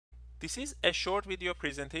This is a short video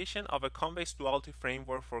presentation of a convex duality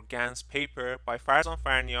framework for GANs paper by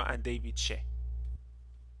Farnia and David Shea.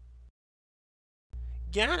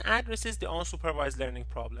 GAN addresses the unsupervised learning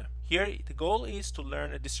problem. Here, the goal is to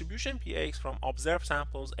learn a distribution Px from observed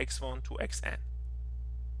samples x1 to xn.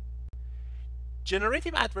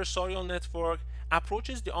 Generative adversarial network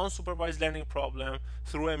approaches the unsupervised learning problem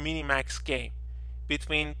through a minimax game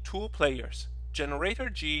between two players, generator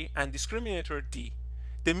G and discriminator D.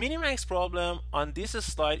 The minimax problem on this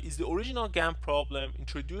slide is the original GAN problem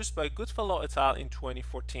introduced by Goodfellow et al. In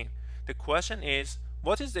 2014. The question is,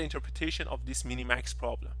 what is the interpretation of this minimax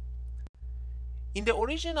problem? In the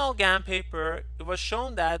original GAN paper, it was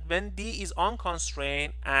shown that when D is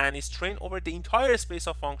unconstrained and is trained over the entire space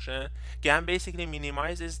of function, GAN basically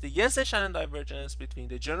minimizes the Jensen-Shannon divergence between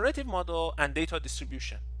the generative model and data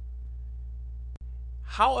distribution.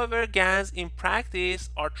 However, GANs in practice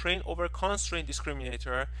are trained over constrained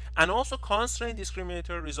discriminator, and also constrained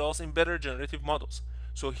discriminator results in better generative models.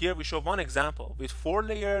 So here we show one example. With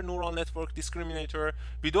 4-layer neural network discriminator,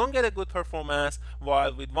 we don't get a good performance,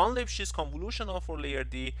 while with one Lipschitz convolutional 4-layer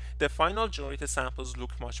D, the final generated samples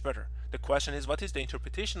look much better. The question is, what is the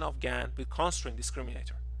interpretation of GAN with constrained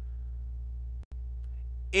discriminator?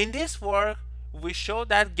 In this work, we show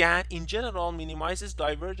that GAN in general minimizes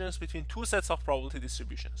divergence between two sets of probability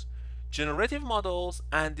distributions, generative models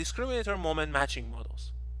and discriminator moment matching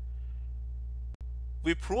models.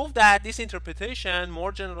 We prove that this interpretation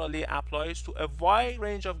more generally applies to a wide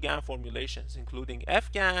range of GAN formulations, including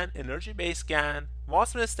F-GAN, energy-based GAN,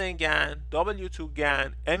 Wasserstein GAN, W2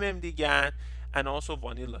 GAN, MMD GAN, and also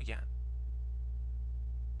vanilla GAN.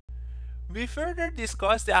 We further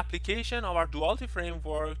discussed the application of our duality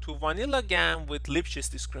framework to vanilla GAN with Lipschitz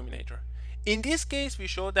discriminator. In this case, we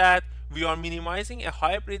show that we are minimizing a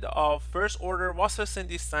hybrid of first-order Wasserstein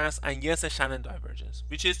distance and Jensen-Shannon divergence,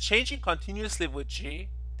 which is changing continuously with G.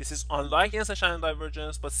 This is unlike Jensen-Shannon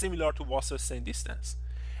divergence, but similar to Wasserstein distance.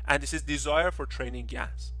 And this is desired for training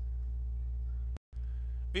GANs.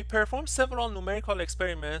 We performed several numerical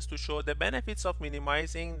experiments to show the benefits of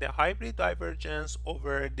minimizing the hybrid divergence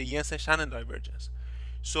over the Jensen-Shannon divergence.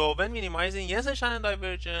 So when minimizing Jensen-Shannon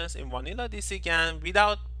divergence in vanilla DC GAN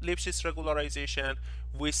without Lipschitz regularization,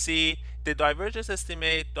 we see the divergence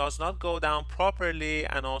estimate does not go down properly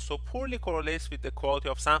and also poorly correlates with the quality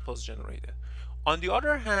of samples generated. On the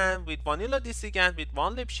other hand, with vanilla DC GAN with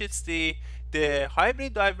one Lipschitz D, the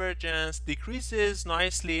hybrid divergence decreases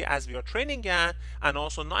nicely as we are training GAN and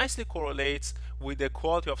also nicely correlates with the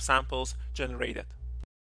quality of samples generated.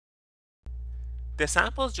 The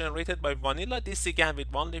samples generated by vanilla DC GAN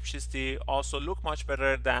with one Lipschitz D also look much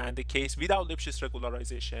better than the case without Lipschitz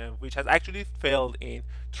regularization, which has actually failed in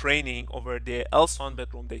training over the L1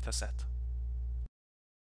 bedroom dataset.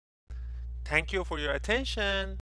 Thank you for your attention.